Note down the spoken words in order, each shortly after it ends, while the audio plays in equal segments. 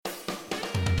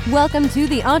Welcome to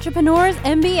the Entrepreneur's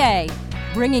MBA,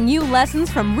 bringing you lessons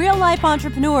from real-life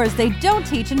entrepreneurs they don't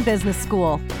teach in business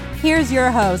school. Here's your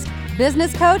host,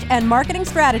 business coach and marketing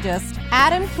strategist,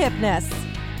 Adam Kipnis.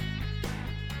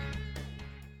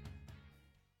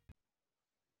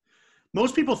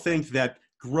 Most people think that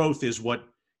growth is what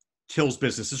kills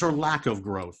businesses, or lack of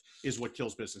growth is what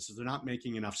kills businesses. They're not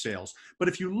making enough sales. But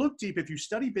if you look deep, if you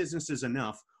study businesses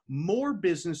enough, more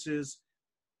businesses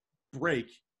break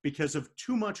because of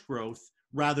too much growth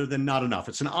rather than not enough.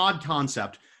 It's an odd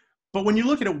concept. But when you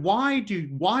look at it, why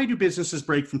do businesses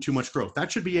break from too much growth?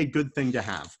 That should be a good thing to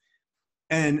have.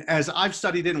 And as I've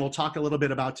studied it, and we'll talk a little bit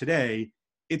about today,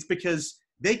 it's because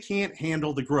they can't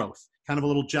handle the growth. Kind of a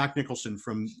little Jack Nicholson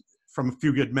from A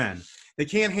Few Good Men. They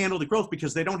can't handle the growth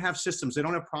because they don't have systems, they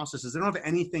don't have processes, they don't have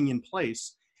anything in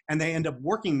place, and they end up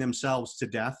working themselves to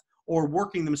death or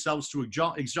working themselves to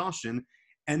exhaustion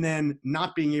and then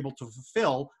not being able to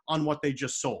fulfill on what they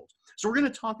just sold. So we're going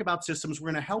to talk about systems. We're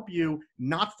going to help you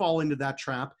not fall into that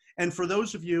trap. And for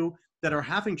those of you that are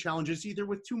having challenges either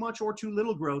with too much or too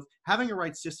little growth, having a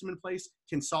right system in place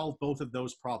can solve both of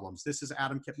those problems. This is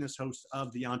Adam Kipnis, host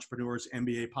of the Entrepreneur's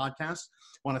MBA podcast.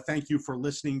 I want to thank you for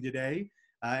listening today,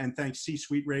 and thanks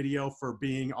C-Suite Radio for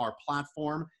being our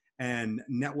platform and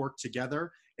network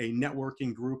together, a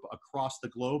networking group across the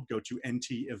globe. Go to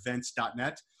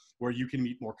ntevents.net, where you can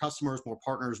meet more customers, more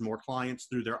partners, more clients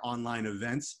through their online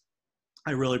events.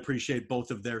 I really appreciate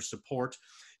both of their support.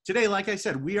 Today, like I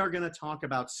said, we are going to talk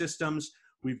about systems.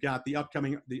 We've got the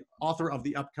author of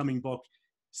the upcoming book,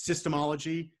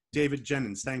 Systemology, David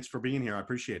Jennings. Thanks for being here. I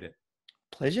appreciate it.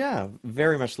 Pleasure.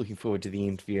 Very much looking forward to the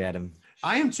interview, Adam.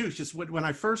 I am too. Just when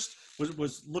I first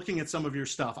was looking at some of your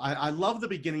stuff, I love the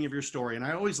beginning of your story, and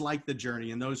I always like the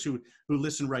journey. And those who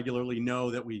listen regularly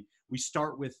know that we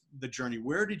start with the journey.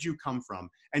 Where did you come from?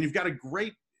 And you've got a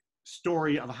great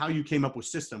story of how you came up with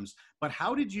systems, but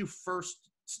how did you first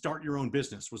start your own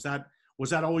business? Was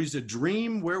that always a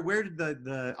dream? Where did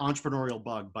the entrepreneurial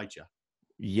bug bite you?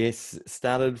 Yes,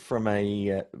 started from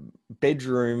a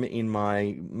bedroom in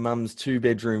my mum's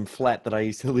 2-bedroom flat that I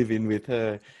used to live in with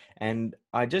her. And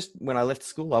when I left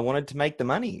school, I wanted to make the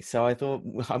money. So I thought,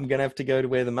 well, I'm going to have to go to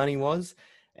where the money was.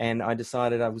 And I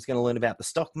decided I was going to learn about the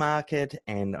stock market.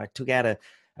 And I took out a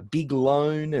big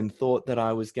loan and thought that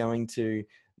I was going to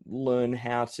learn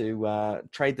how to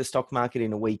trade the stock market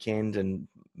in a weekend and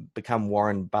become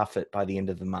Warren Buffett by the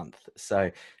end of the month. So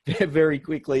very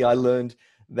quickly I learned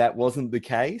that wasn't the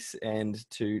case, and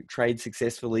to trade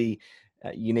successfully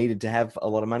you needed to have a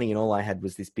lot of money, and all I had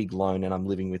was this big loan, and I'm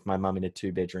living with my mum in a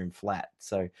 2-bedroom flat.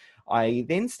 So I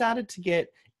then started to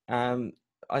get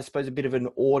I suppose a bit of an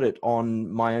audit on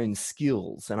my own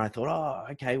skills. And I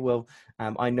thought, okay, well,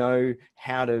 I know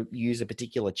how to use a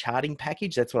particular charting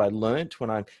package. That's what I learned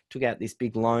when I took out this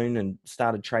big loan and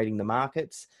started trading the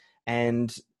markets.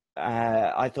 And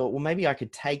I thought, well, maybe I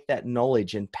could take that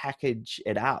knowledge and package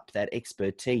it up, that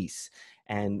expertise,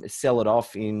 and sell it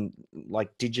off in like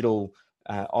digital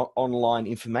online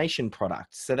information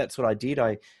products. So that's what I did.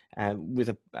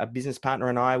 With a business partner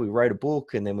and we wrote a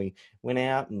book, and then we went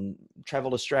out and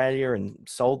traveled Australia and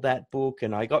sold that book.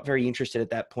 And I got very interested at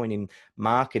that point in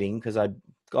marketing because I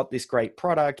got this great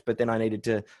product, but then I needed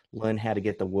to learn how to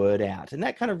get the word out. And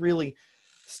that kind of really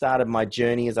started my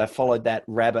journey as I followed that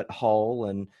rabbit hole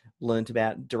and learned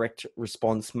about direct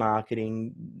response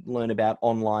marketing, learned about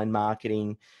online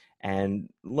marketing, and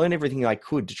learn everything I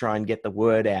could to try and get the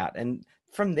word out. And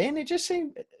from then, it just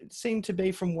seemed to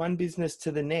be from one business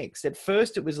to the next. At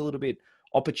first, it was a little bit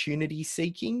opportunity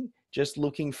seeking, just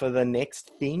looking for the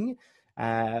next thing.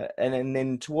 And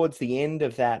then towards the end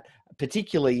of that,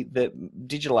 particularly the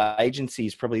digital agency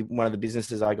is probably one of the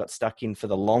businesses I got stuck in for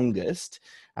the longest.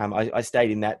 I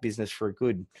stayed in that business for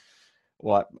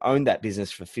I owned that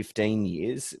business for 15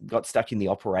 years, got stuck in the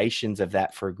operations of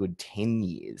that for a good 10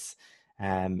 years.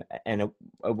 And it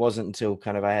wasn't until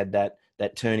kind of I had that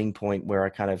turning point where I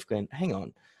kind of went, hang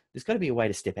on, there's got to be a way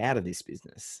to step out of this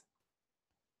business.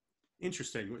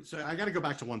 Interesting. So I got to go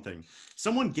back to one thing.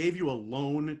 Someone gave you a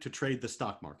loan to trade the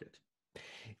stock market.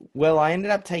 Well, I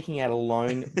ended up taking out a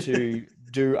loan to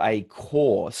do a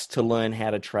course to learn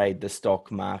how to trade the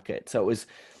stock market. So it was,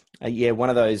 one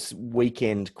of those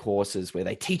weekend courses where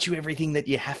they teach you everything that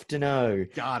you have to know.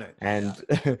 Got it. And,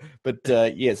 but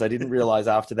yes, I didn't realize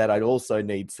after that I'd also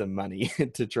need some money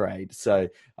to trade. So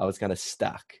I was kind of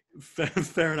stuck.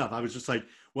 Fair enough. I was just like,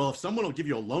 well, if someone will give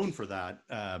you a loan for that,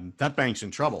 that bank's in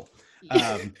trouble.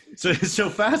 So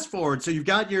fast forward. So you've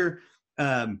got your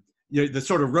the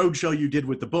sort of roadshow you did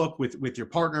with the book with your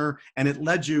partner, and it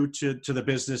led you to the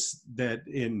business that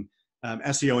in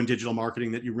SEO and digital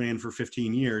marketing that you ran for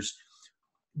 15 years.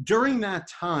 during that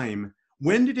time,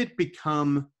 when did it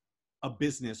become a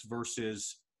business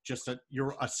versus just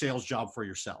you're a sales job for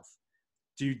yourself?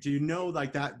 Do you know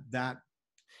like that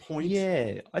point?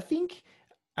 Yeah, I think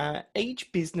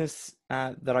each business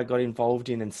that I got involved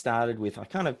in and started with, I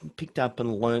kind of picked up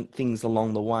and learnt things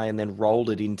along the way and then rolled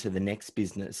it into the next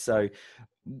business. So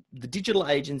the digital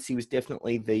agency was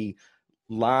definitely the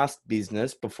last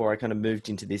business before I kind of moved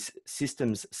into this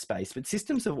systems space. But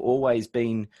systems have always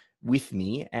been with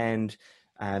me. And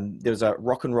there was a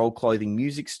rock and roll clothing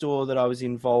music store that I was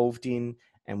involved in,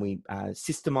 and we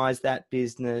systemized that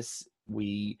business.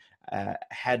 We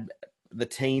had the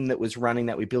team that was running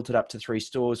that. We built it up to 3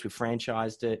 stores. We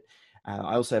franchised it.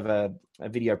 I also have a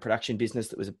video production business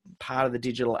that was a part of the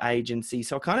digital agency.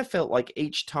 So I kind of felt like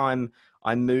each time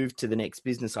I moved to the next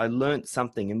business, I learned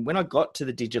something. And when I got to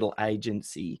the digital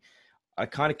agency, I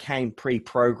kind of came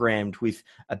pre-programmed with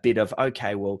a bit of,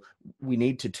 okay, well, we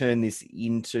need to turn this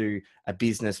into a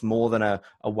business more than a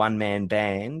one-man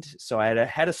band. So I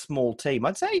had a small team.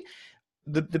 I'd say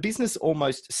the business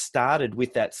almost started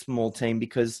with that small team,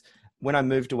 because when I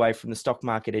moved away from the stock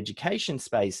market education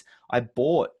space, I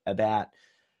bought about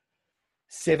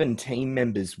 7 team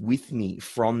members with me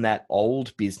from that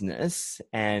old business.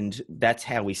 And that's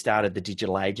how we started the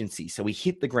digital agency. So we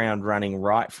hit the ground running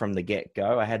right from the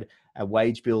get-go. I had a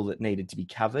wage bill that needed to be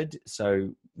covered. So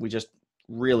we just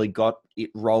really got it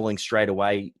rolling straight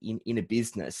away in a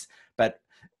business. But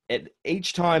at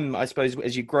each time, I suppose,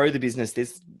 as you grow the business,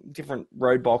 there's different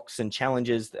roadblocks and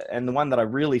challenges. And the one that I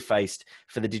really faced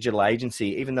for the digital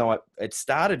agency, even though it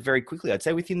started very quickly, I'd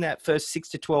say within that first 6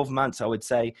 to 12 months, I would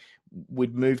say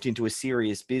we'd moved into a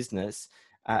serious business.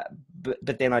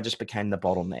 But then I just became the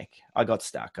bottleneck. I got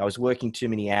stuck. I was working too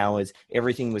many hours.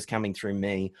 Everything was coming through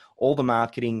me. All the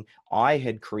marketing I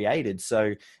had created.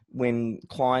 So when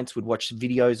clients would watch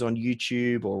videos on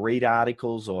YouTube or read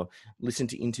articles or listen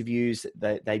to interviews,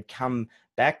 they'd come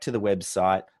back to the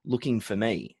website looking for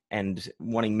me and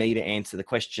wanting me to answer the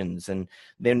questions. And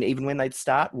then even when they'd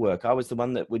start work, I was the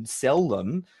one that would sell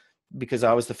them, because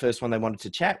I was the first one they wanted to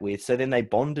chat with. So then they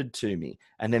bonded to me,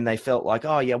 and then they felt like,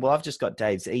 oh yeah, well, I've just got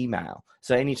Dave's email.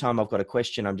 So anytime I've got a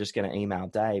question, I'm just going to email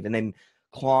Dave. And then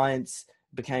clients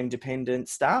became dependent,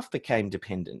 staff became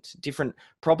dependent, different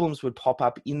problems would pop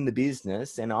up in the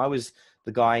business. And I was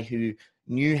the guy who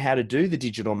knew how to do the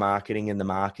digital marketing and the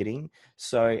marketing.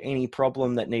 So any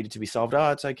problem that needed to be solved,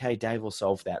 oh, it's okay, Dave will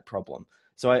solve that problem.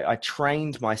 So I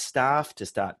trained my staff to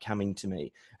start coming to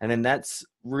me. And then that's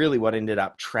really what ended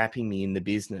up trapping me in the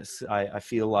business. I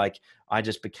feel like I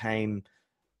just became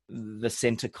the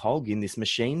center cog in this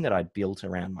machine that I'd built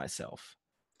around myself.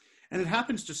 And it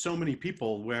happens to so many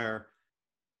people where,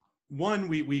 one,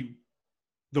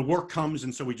 the work comes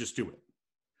and so we just do it,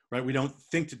 right? We don't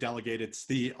think to delegate. It's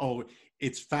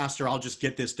it's faster, I'll just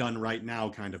get this done right now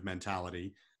kind of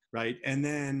mentality, right? And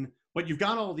then, but you've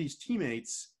got all these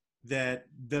teammates that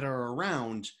are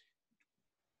around,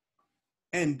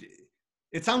 and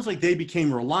it sounds like they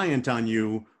became reliant on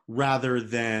you rather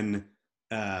than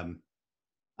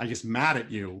I guess mad at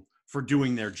you for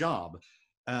doing their job.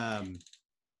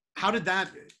 How did that,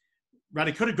 right?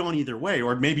 It could have gone either way,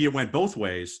 or maybe it went both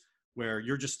ways where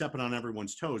you're just stepping on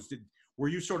everyone's toes. Were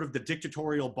you sort of the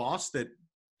dictatorial boss that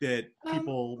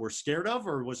people were scared of,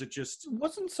 or was it just? It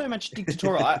wasn't so much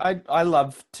dictatorial. I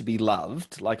love to be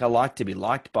loved. Like, I like to be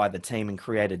liked by the team and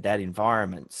created that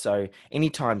environment. So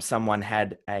anytime someone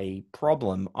had a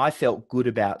problem, I felt good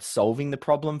about solving the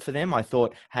problem for them. I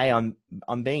thought, hey,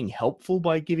 I'm being helpful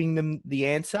by giving them the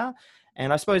answer.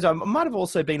 And I suppose I might have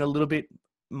also been a little bit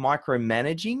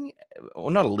micromanaging,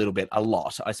 or not a little bit, a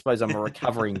lot. I suppose I'm a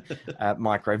recovering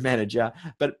micromanager,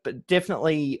 but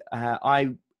definitely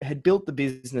I had built the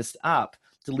business up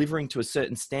delivering to a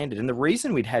certain standard. And the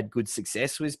reason we'd had good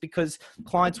success was because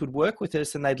clients would work with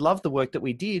us and they'd love the work that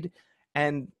we did.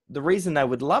 And the reason they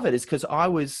would love it is because I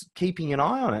was keeping an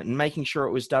eye on it and making sure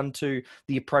it was done to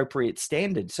the appropriate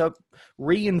standard. So it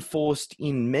reinforced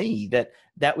in me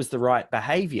that was the right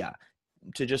behavior,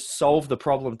 to just solve the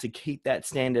problem, to keep that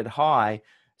standard high.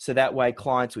 So that way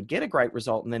clients would get a great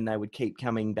result and then they would keep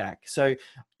coming back. So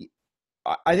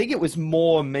I think it was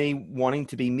more me wanting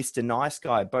to be Mr. Nice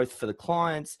Guy, both for the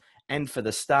clients and for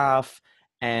the staff.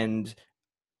 And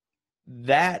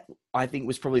that, I think,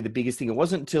 was probably the biggest thing. It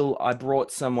wasn't until I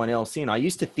brought someone else in. I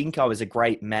used to think I was a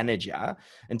great manager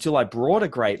until I brought a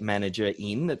great manager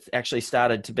in that actually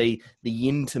started to be the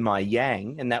yin to my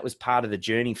yang. And that was part of the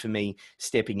journey for me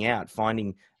stepping out,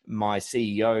 finding my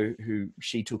CEO who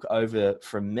she took over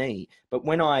from me. But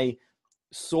when I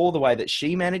saw the way that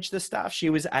she managed the staff, she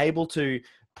was able to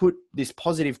put this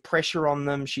positive pressure on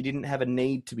them. She didn't have a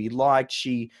need to be liked.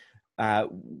 She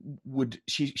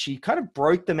she kind of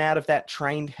broke them out of that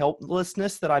trained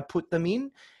helplessness that I put them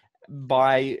in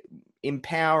by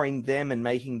empowering them and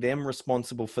making them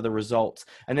responsible for the results.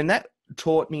 And then that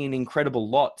taught me an incredible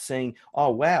lot, seeing,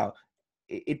 oh, wow,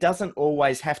 it doesn't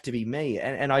always have to be me.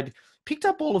 And I'd picked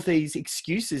up all of these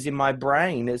excuses in my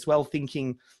brain as well,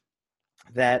 thinking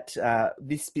that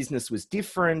this business was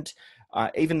different.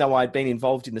 Even though I'd been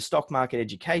involved in the stock market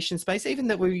education space, even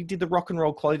that we did the rock and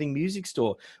roll clothing music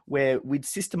store where we'd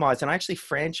systemize and I actually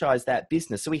franchised that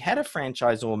business. So we had a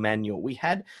franchisor manual, we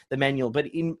had the manual, but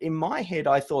in my head,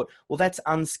 I thought, well, that's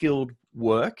unskilled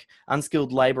work,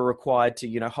 unskilled labor required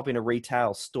to, hop in a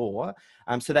retail store.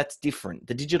 So that's different.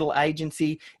 The digital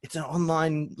agency, it's an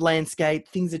online landscape.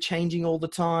 Things are changing all the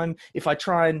time. If I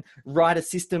try and write a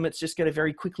system, it's just going to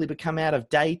very quickly become out of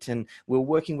date. And we're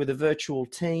working with a virtual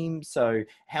team. So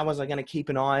how was I going to keep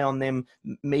an eye on them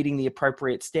meeting the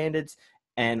appropriate standards?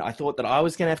 And I thought that I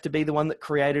was going to have to be the one that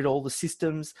created all the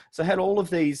systems. So I had all of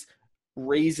these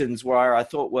reasons where I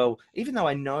thought, well, even though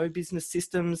I know business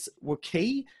systems were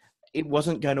key, it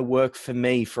wasn't going to work for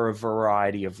me for a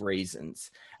variety of reasons.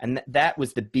 And that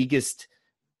was the biggest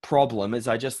problem, is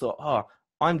I just thought, oh,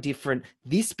 I'm different.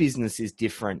 This business is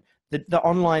different. The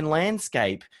online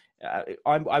landscape,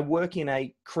 I work in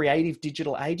a creative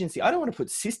digital agency. I don't want to put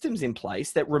systems in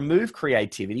place that remove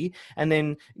creativity and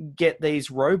then get these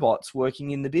robots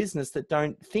working in the business that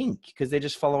don't think because they're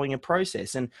just following a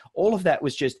process. And all of that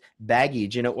was just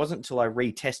baggage. And it wasn't until I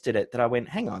retested it that I went,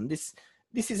 hang on, this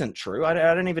isn't true. I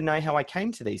don't even know how I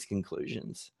came to these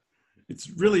conclusions. It's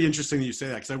really interesting that you say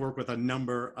that, because I work with a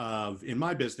number of, in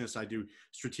my business, I do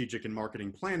strategic and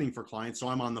marketing planning for clients. So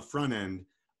I'm on the front end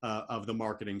of the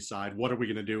marketing side. What are we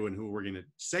going to do and who we're going to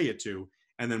say it to?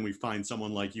 And then we find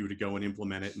someone like you to go and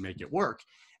implement it and make it work.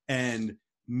 And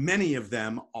many of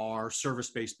them are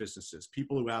service-based businesses,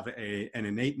 people who have an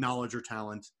innate knowledge or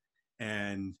talent,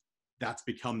 and that's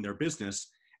become their business.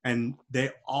 And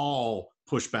they all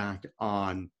push back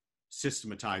on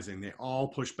systematizing. They all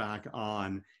push back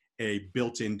on a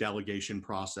built-in delegation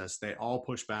process. They all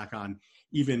push back on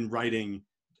even writing,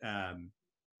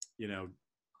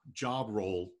 job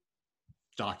role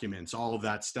documents, all of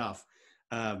that stuff.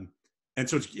 And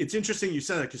so it's interesting you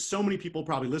said that, because so many people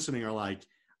probably listening are like,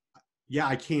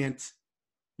 yeah,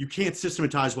 you can't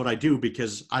systematize what I do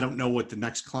because I don't know what the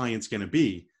next client's going to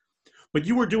be. But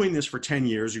you were doing this for 10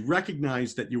 years. You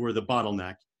recognized that you were the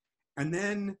bottleneck. And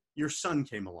then your son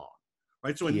came along,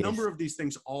 right? So a number of these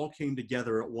things all came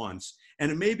together at once.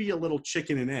 And it may be a little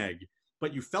chicken and egg,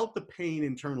 but you felt the pain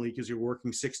internally because you're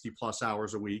working 60 plus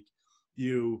hours a week.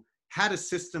 You had a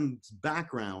systems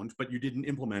background, but you didn't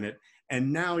implement it.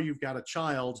 And now you've got a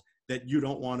child that you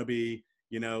don't want to be,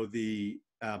 the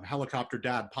helicopter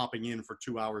dad popping in for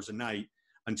 2 hours a night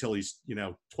until he's,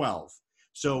 12.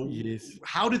 So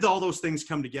how did all those things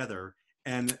come together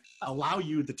and allow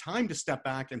you the time to step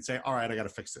back and say, all right, I got to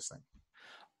fix this thing?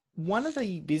 One of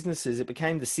the businesses, it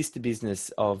became the sister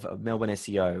business of Melbourne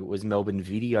SEO, was Melbourne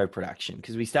Video Production,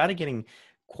 because we started getting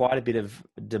quite a bit of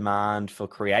demand for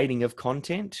creating of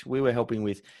content. We were helping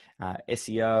with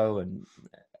SEO and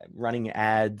running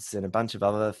ads and a bunch of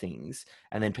other things.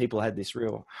 And then people had this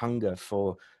real hunger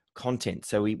for content.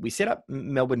 So we set up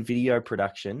Melbourne Video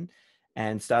Production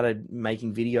and started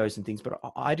making videos and things, but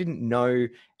I didn't know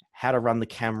how to run the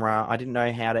camera. I didn't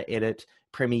know how to edit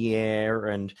Premiere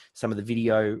and some of the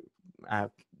video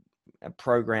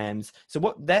programs. So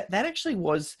what that actually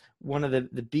was one of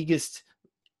the biggest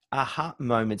aha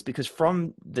moments, because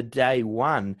from the day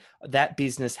one, that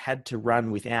business had to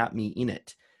run without me in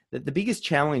it. The biggest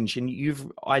challenge, and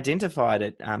you've identified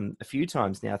it a few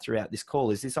times now throughout this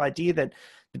call, is this idea that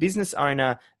the business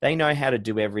owner, they know how to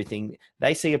do everything.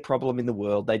 They see a problem in the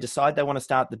world. They decide they want to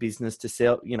start the business to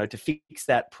sell, to fix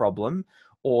that problem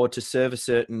or to serve a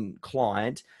certain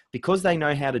client because they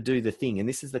know how to do the thing. And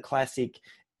this is the classic,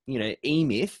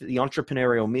 e-myth, the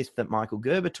entrepreneurial myth that Michael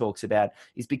Gerber talks about,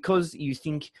 is because you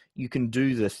think you can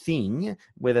do the thing,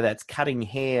 whether that's cutting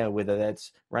hair, whether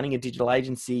that's running a digital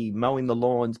agency, mowing the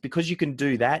lawns, because you can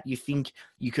do that, you think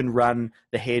you can run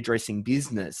the hairdressing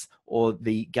business or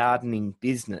the gardening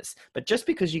business. But just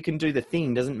because you can do the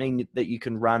thing doesn't mean that you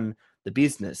can run the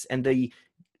business. And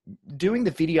doing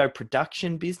the video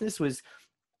production business was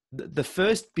the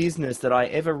first business that I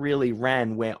ever really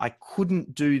ran where I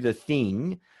couldn't do the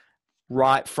thing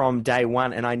right from day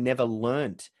one, and I never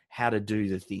learnt how to do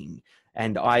the thing.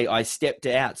 And I stepped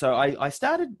out. So I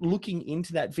started looking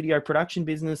into that video production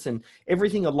business, and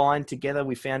everything aligned together.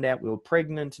 We found out we were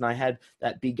pregnant, and I had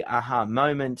that big aha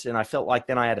moment, and I felt like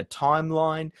then I had a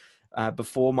timeline.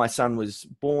 before my son was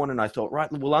born. And I thought,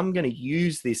 right, well, I'm going to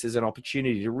use this as an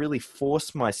opportunity to really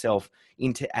force myself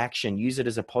into action, use it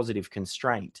as a positive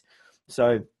constraint.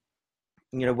 So,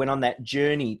 went on that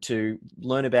journey to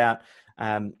learn about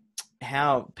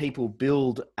how people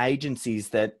build agencies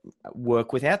that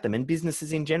work without them and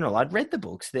businesses in general. I'd read the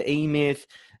books, The E-Myth,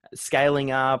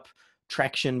 Scaling Up,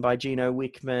 Traction by Gino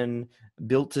Wickman,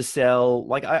 Built to Sell.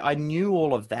 Like I knew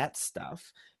all of that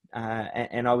stuff,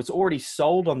 and I was already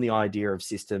sold on the idea of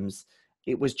systems.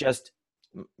 It was just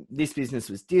this business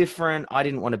was different. I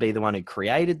didn't want to be the one who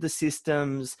created the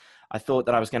systems. I thought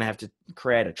that I was going to have to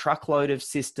create a truckload of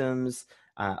systems.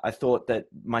 I thought that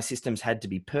my systems had to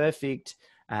be perfect.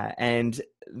 And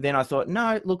then I thought,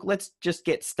 no, look, let's just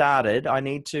get started. I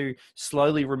need to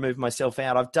slowly remove myself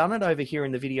out. I've done it over here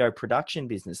in the video production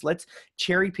business. Let's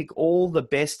cherry pick all the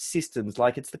best systems.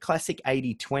 Like it's the classic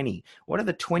 80-20. What are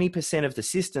the 20% of the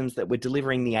systems that were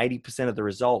delivering the 80% of the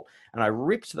result? And I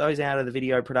ripped those out of the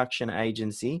video production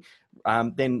agency,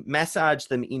 then massaged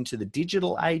them into the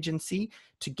digital agency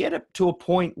to get it to a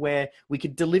point where we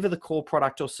could deliver the core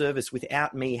product or service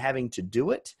without me having to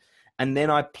do it. And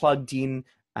then I plugged in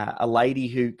a lady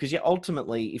who, because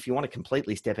ultimately, if you want to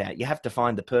completely step out, you have to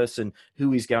find the person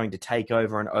who is going to take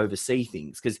over and oversee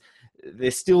things, because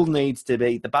there still needs to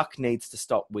be, the buck needs to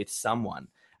stop with someone.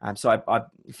 So I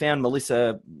found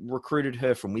Melissa, recruited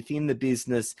her from within the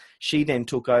business. She then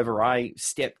took over. I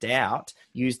stepped out,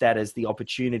 used that as the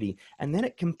opportunity. And then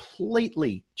it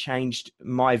completely changed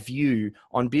my view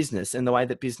on business and the way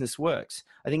that business works.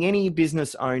 I think any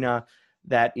business owner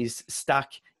that is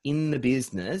stuck in the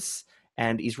business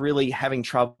and is really having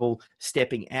trouble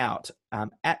stepping out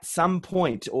at some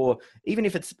point, or even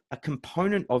if it's a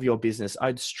component of your business,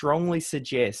 I'd strongly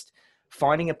suggest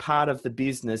finding a part of the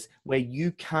business where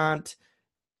you can't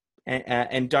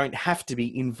and don't have to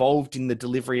be involved in the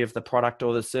delivery of the product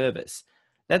or the service.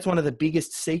 That's one of the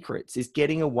biggest secrets, is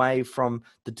getting away from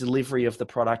the delivery of the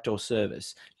product or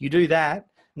service. You do that,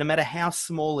 no matter how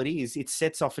small it is, it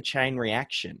sets off a chain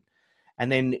reaction.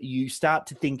 And then you start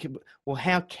to think, well,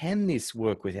 how can this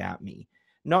work without me?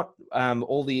 Not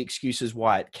all the excuses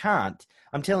why it can't.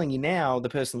 I'm telling you now, the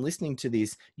person listening to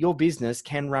this, your business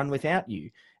can run without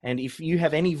you. And if you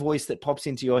have any voice that pops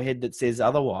into your head that says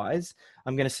otherwise,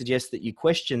 I'm going to suggest that you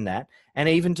question that. And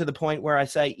even to the point where I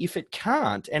say, if it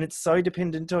can't, and it's so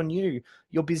dependent on you,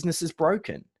 your business is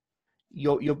broken.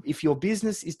 If your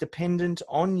business is dependent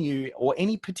on you, or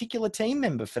any particular team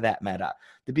member for that matter,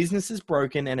 the business is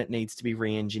broken and it needs to be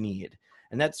re-engineered.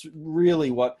 And that's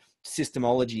really what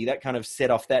Systemology, that kind of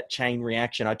set off that chain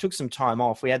reaction. I took some time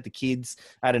off. We had the kids,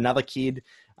 I had another kid,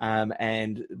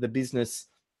 and the business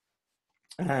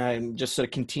just sort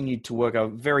of continued to work. I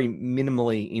was very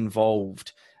minimally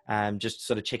involved, just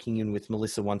sort of checking in with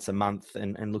Melissa once a month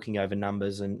and looking over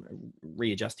numbers and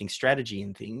readjusting strategy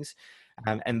and things.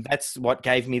 And that's what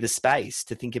gave me the space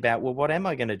to think about, well, what am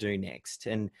I going to do next?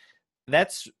 And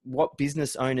that's what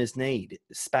business owners need,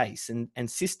 space. And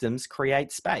systems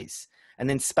create space. And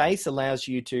then space allows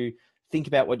you to think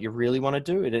about what you really want to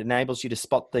do. It enables you to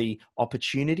spot the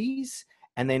opportunities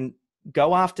and then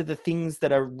go after the things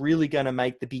that are really going to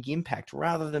make the big impact,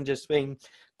 rather than just being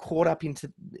caught up in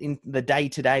the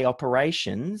day-to-day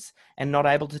operations and not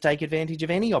able to take advantage of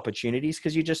any opportunities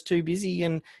because you're just too busy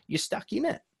and you're stuck in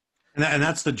it. And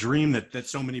that's the dream that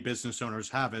so many business owners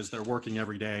have, is they're working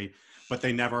every day, but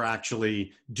they never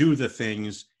actually do the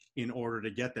things in order to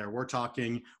get there. We're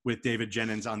talking with David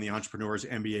Jennings on the Entrepreneurs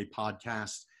MBA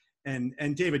podcast. And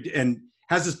David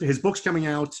has his book's coming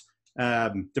out.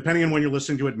 Depending on when you're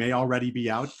listening to it, may already be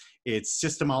out. It's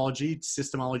Systemology,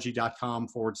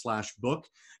 systemology.com/book.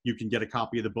 You can get a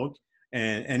copy of the book.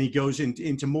 And he goes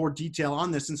into more detail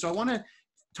on this. And so I want to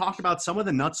talk about some of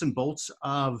the nuts and bolts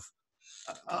of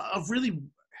really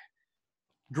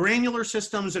granular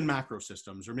systems and macro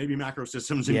systems, or maybe macro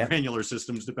systems and granular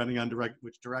systems, depending on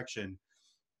which direction,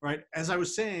 right? As I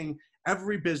was saying,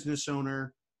 every business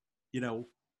owner, even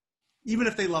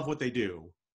if they love what they do,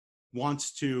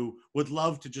 would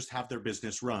love to just have their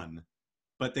business run,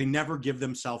 but they never give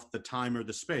themselves the time or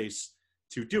the space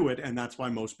to do it. And that's why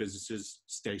most businesses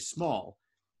stay small.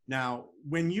 Now,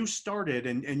 when you started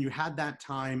and you had that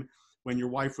time when your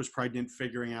wife was pregnant,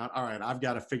 figuring out, all right, I've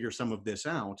got to figure some of this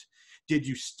out. Did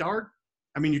you start?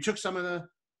 I mean, you took some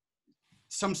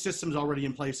systems already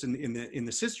in place in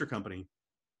the sister company,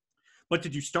 but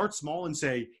did you start small and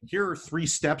say, here are 3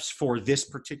 steps for this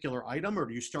particular item? Or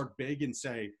do you start big and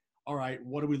say, all right,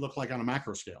 what do we look like on a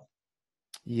macro scale?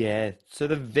 Yeah. So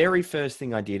the very first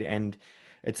thing I did, and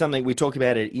It's something we talk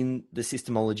about it in the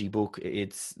Systemology book.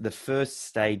 It's the first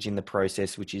stage in the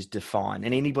process, which is define.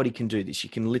 And anybody can do this. You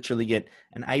can literally get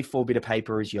an A4 bit of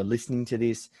paper as you're listening to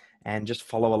this and just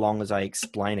follow along as I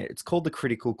explain it. It's called the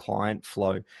critical client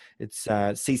flow. It's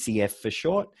CCF for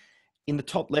short. In the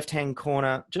top left-hand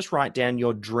corner, just write down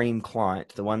your dream client,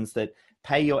 the ones that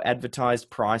pay your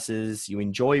advertised prices, you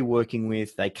enjoy working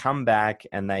with, they come back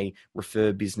and they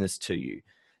refer business to you.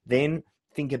 Then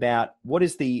think about what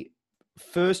is the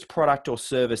first product or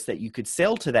service that you could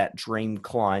sell to that dream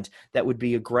client that would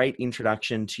be a great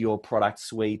introduction to your product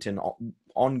suite and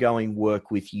ongoing work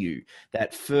with you,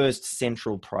 that first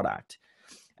central product.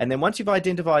 And then once you've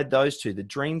identified those two, the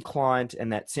dream client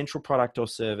and that central product or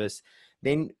service,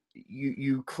 then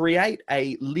you create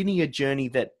a linear journey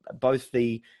that both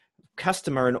the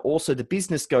customer and also the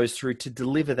business goes through to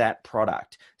deliver that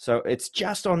product. So it's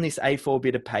just on this A4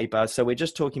 bit of paper. So we're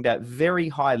just talking about very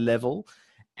high level.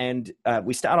 And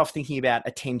we start off thinking about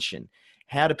attention.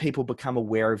 How do people become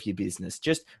aware of your business?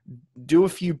 Just do a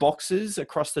few boxes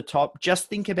across the top. Just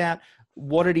think about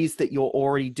what it is that you're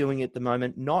already doing at the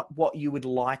moment, not what you would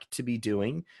like to be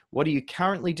doing. What are you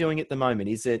currently doing at the moment?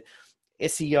 Is it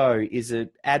SEO? Is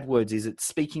it AdWords? Is it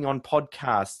speaking on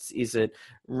podcasts? Is it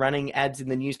running ads in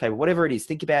the newspaper? Whatever it is,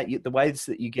 think about the ways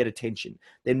that you get attention.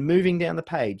 Then moving down the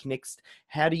page, next,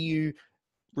 how do you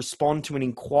respond to an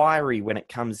inquiry when it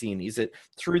comes in? Is it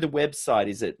through the website?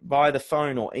 Is it via the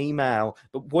phone or email?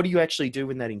 But what do you actually do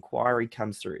when that inquiry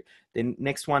comes through? Then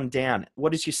next one down,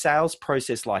 what is your sales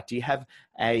process like? Do you have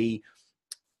an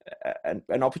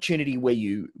opportunity where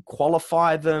you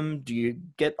qualify them? Do you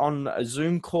get on a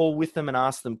Zoom call with them and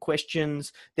ask them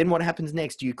questions? Then what happens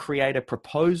next? Do you create a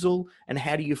proposal, and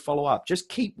how do you follow up? Just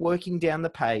keep working down the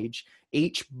page.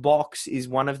 Each box is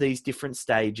one of these different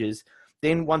stages.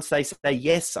 Then once they say,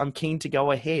 yes, I'm keen to go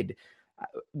ahead,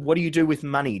 what do you do with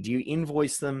money? Do you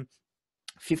invoice them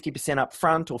 50% up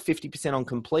front or 50% on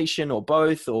completion or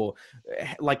both? Or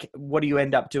like, what do you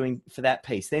end up doing for that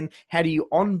piece? Then how do you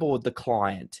onboard the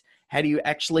client? How do you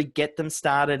actually get them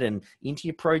started and into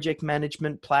your project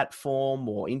management platform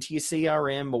or into your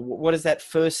CRM? Or what is that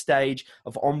first stage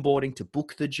of onboarding to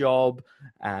book the job?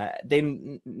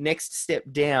 Then next step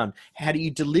down, how do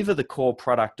you deliver the core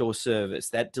product or service,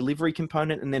 that delivery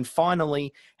component? And then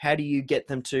finally, how do you get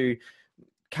them to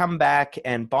come back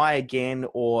and buy again?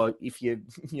 Or if you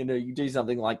do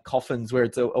something like coffins where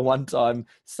it's a one-time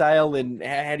sale, then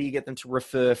how do you get them to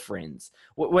refer friends?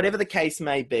 Whatever the case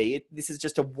may be, this is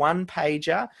just a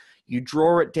one-pager. You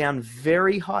draw it down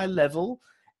very high level.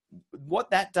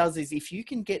 What that does is if you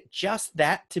can get just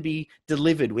that to be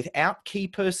delivered without key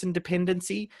person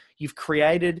dependency, you've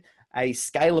created a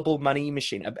scalable money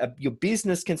machine. Your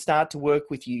business can start to work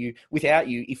with you without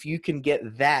you if you can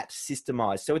get that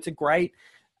systemized. So it's a great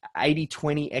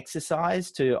 80-20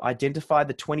 exercise to identify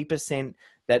the 20%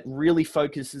 that really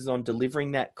focuses on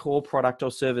delivering that core product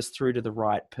or service through to the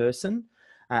right person.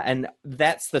 And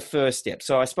that's the first step.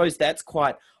 So I suppose that's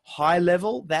quite high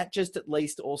level. That just at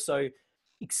least also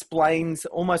explains,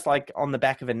 almost like on the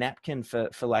back of a napkin, for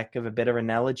lack of a better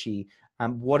analogy,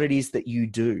 what it is that you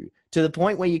do, to the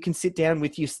point where you can sit down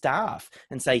with your staff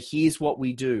and say, here's what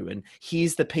we do, and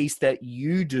here's the piece that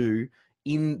you do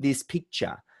in this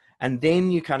picture. And then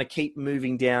you kind of keep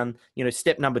moving down.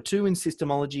 Step number 2 in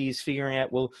Systemology is figuring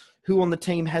out, well, who on the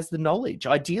team has the knowledge?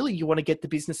 Ideally, you want to get the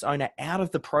business owner out of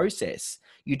the process.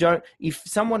 If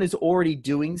someone is already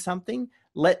doing something,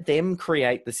 let them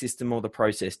create the system or the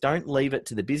process. Don't leave it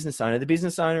to the business owner. The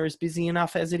business owner is busy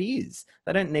enough as it is.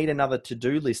 They don't need another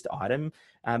to-do list item.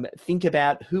 Think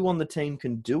about who on the team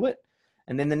can do it.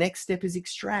 And then the next step is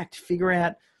extract. Figure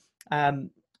out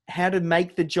how to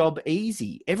make the job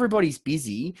easy. Everybody's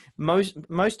busy.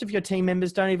 Most of your team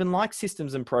members don't even like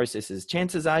systems and processes.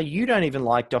 Chances are you don't even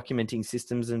like documenting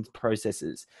systems and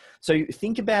processes. So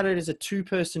think about it as a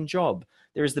 2-person job.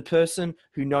 There is the person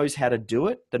who knows how to do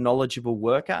it, the knowledgeable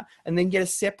worker, and then get a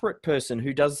separate person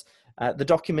who does the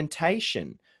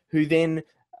documentation, who then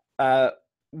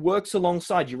works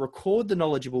alongside. You record the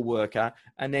knowledgeable worker,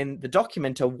 and then the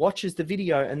documenter watches the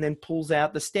video and then pulls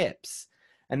out the steps.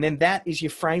 And then that is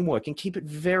your framework, and keep it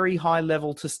very high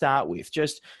level to start with.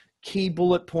 Just key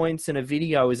bullet points and a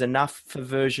video is enough for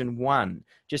version 1.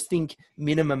 Just think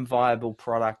minimum viable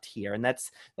product here. And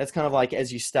that's kind of like,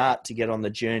 as you start to get on the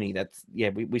journey,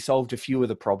 we solved a few of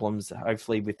the problems,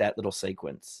 hopefully, with that little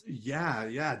sequence.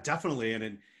 Yeah, definitely.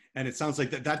 And it sounds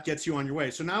like that gets you on your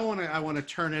way. So now I want to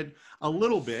turn it a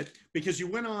little bit, because you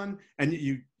went on and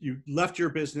you left your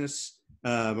business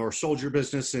or sold your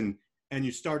business and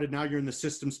you started, now you're in the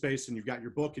system space and you've got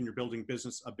your book and you're building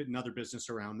another business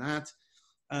around that.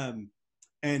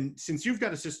 And since you've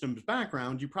got a systems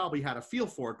background, you probably had a feel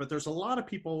for it, but there's a lot of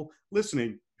people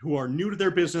listening who are new to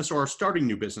their business or are starting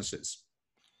new businesses.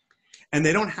 And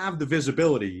they don't have the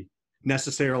visibility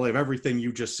necessarily of everything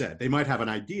you just said. They might have an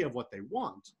idea of what they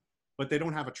want, but they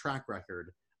don't have a track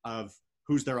record of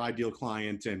who's their ideal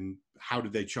client and how do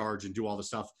they charge and do all the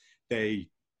stuff.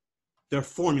 They're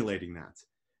formulating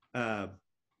that.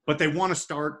 But they want to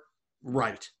start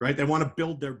right? They want to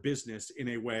build their business in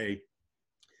a way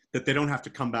that they don't have to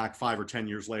come back 5 or 10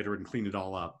 years later and clean it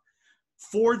all up.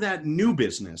 For that new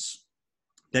business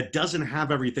that doesn't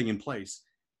have everything in place,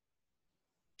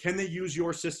 can they use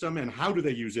your system, and how do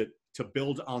they use it to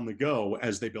build on the go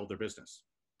as they build their business?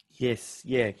 Yes.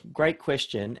 Yeah. Great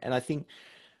question. And I think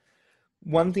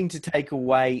one thing to take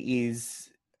away is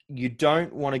you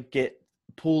don't want to get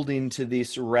pulled into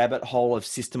this rabbit hole of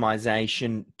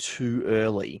systemization too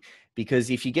early, because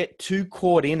if you get too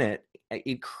caught in it,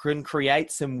 it can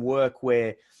create some work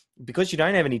where, because you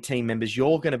don't have any team members,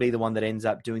 you're going to be the one that ends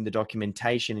up doing the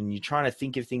documentation and you're trying to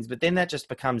think of things, but then that just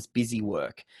becomes busy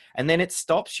work. And then it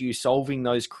stops you solving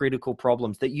those critical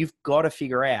problems that you've got to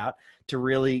figure out to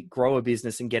really grow a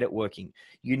business and get it working.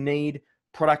 You need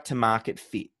product to market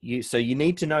fit. So you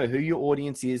need to know who your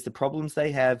audience is, the problems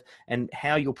they have, and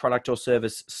how your product or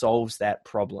service solves that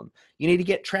problem. You need to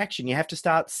get traction. You have to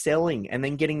start selling and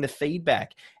then getting the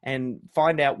feedback and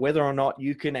find out whether or not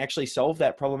you can actually solve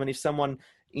that problem, and if someone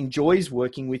enjoys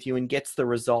working with you and gets the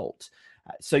result.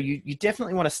 So you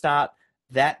definitely want to start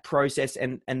that process,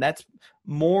 and that's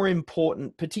more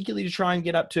important, particularly to try and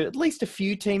get up to at least a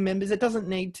few team members. It doesn't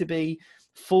need to be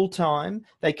full-time.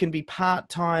 They can be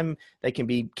part-time, they can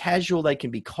be casual, they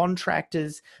can be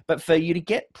contractors. But for you to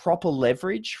get proper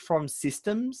leverage from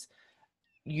systems,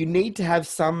 you need to have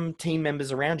some team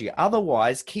members around you.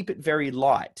 Otherwise, keep it very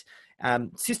light.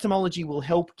 Systemology will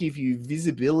help give you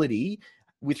visibility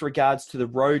with regards to the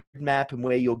roadmap and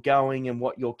where you're going and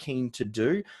what you're keen to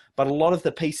do. But a lot of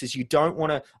the pieces, you don't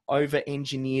want to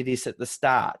over-engineer this at the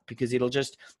start, because it'll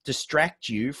just distract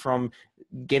you from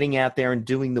getting out there and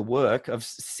doing the work of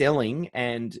selling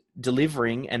and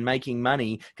delivering and making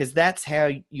money, because that's how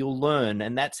you'll learn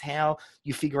and that's how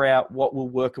you figure out what will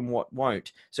work and what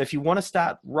won't. So if you want to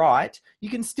start right, you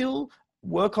can still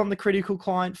work on the critical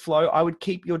client flow. I would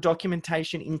keep your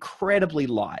documentation incredibly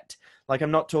light. Like,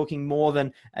 I'm not talking more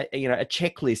than a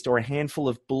checklist or a handful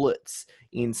of bullets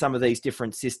in some of these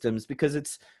different systems, because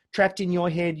it's trapped in your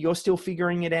head. You're still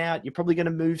figuring it out. You're probably going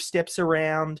to move steps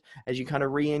around as you kind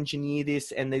of re-engineer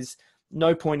this. And there's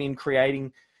no point in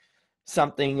creating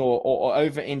something or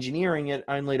over-engineering it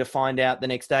only to find out the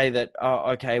next day that,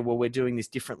 oh, okay, well, we're doing this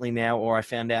differently now, or I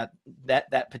found out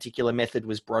that particular method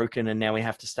was broken and now we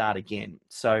have to start again.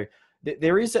 So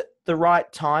there is the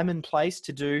right time and place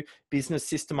to do business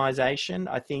systemization.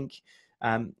 I think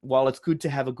while it's good to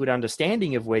have a good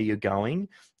understanding of where you're going,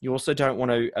 you also don't want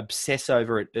to obsess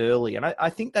over it early. And I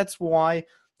think that's why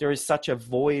there is such a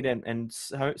void and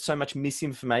so much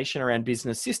misinformation around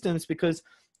business systems, because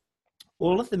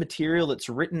all of the material that's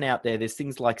written out there's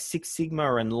things like Six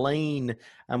Sigma and Lean,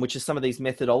 which are some of these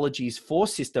methodologies for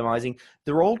systemizing.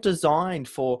 They're all designed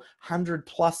for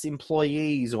 100+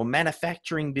 employees or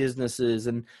manufacturing businesses,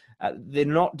 and they're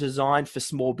not designed for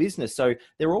small business. So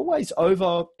they're always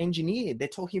over-engineered. They're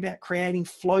talking about creating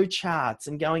flow charts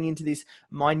and going into this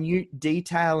minute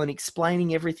detail and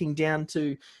explaining everything down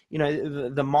to,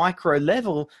 the micro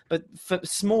level. But for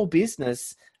small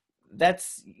business,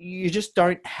 you just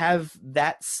don't have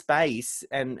that space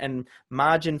and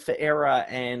margin for error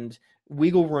and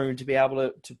wiggle room to be able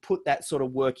to put that sort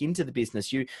of work into the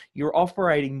business. You're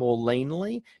operating more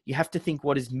leanly. You have to think,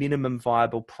 what is minimum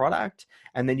viable product?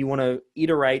 And then you want to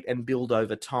iterate and build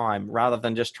over time, rather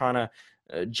than just trying to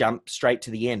jump straight to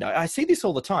the end. I see this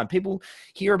all the time. People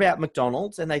hear about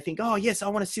McDonald's and they think, oh yes, I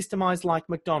want to systemize like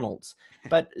McDonald's.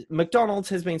 But McDonald's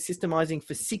has been systemizing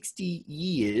for 60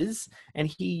 years. And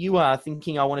here you are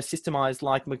thinking, I want to systemize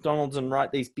like McDonald's and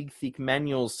write these big, thick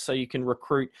manuals so you can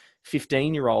recruit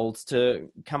 15-year-olds to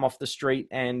come off the street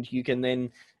and you can then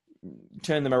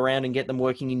turn them around and get them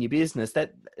working in your business.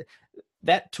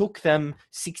 That took them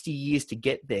 60 years to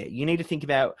get there. You need to think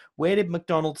about, where did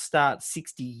McDonald's start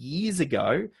 60 years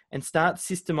ago, and start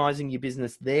systemizing your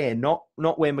business there, not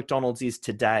where McDonald's is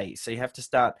today. So you have to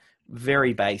start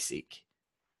very basic.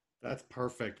 That's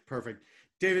perfect.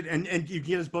 David, and you can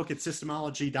get his book at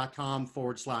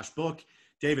systemology.com/book.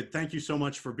 David, thank you so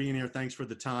much for being here. Thanks for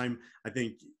the time. I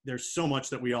think there's so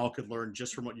much that we all could learn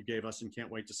just from what you gave us, and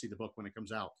can't wait to see the book when it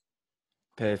comes out.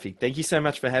 Perfect. Thank you so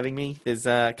much for having me. There's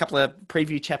a couple of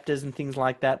preview chapters and things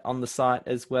like that on the site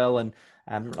as well. And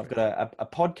I've got a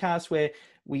podcast where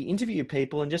we interview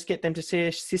people and just get them to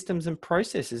share systems and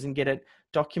processes and get it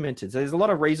documented. So there's a lot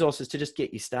of resources to just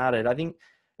get you started. I think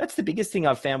that's the biggest thing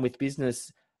I've found with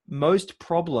business. Most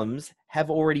problems have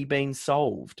already been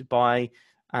solved by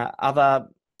other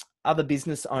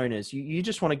business owners. You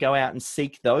just want to go out and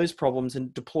seek those problems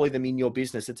and deploy them in your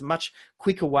business. It's a much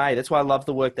quicker way. That's why I love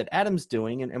the work that Adam's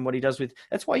doing and what he does with,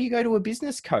 that's why you go to a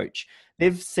business coach.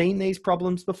 They've seen these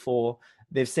problems before.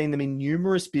 They've seen them in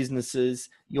numerous businesses.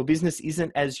 Your business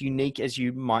isn't as unique as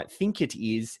you might think it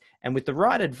is. And with the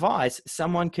right advice,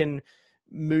 someone can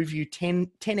move you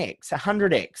 10x,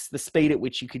 100x the speed at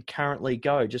which you could currently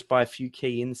go just by a few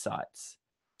key insights.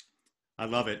 I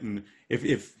love it. And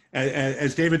if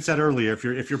as David said earlier,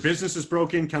 if your business is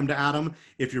broken, come to Adam.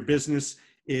 If your business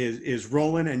is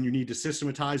rolling and you need to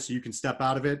systematize so you can step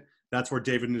out of it, that's where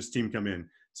David and his team come in.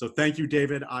 So thank you,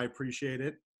 David. I appreciate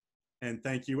it. And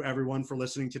thank you, everyone, for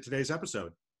listening to today's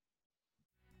episode.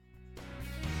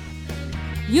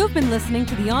 You've been listening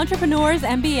to the Entrepreneur's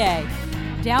MBA.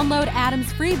 Download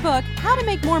Adam's free book, How to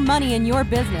Make More Money in Your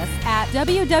Business, at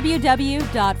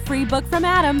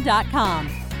www.freebookfromadam.com.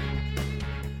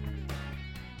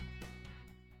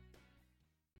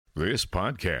 This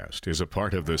podcast is a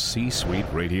part of the C-Suite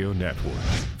Radio Network.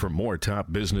 For more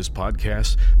top business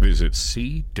podcasts, visit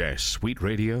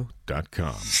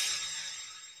c-suiteradio.com.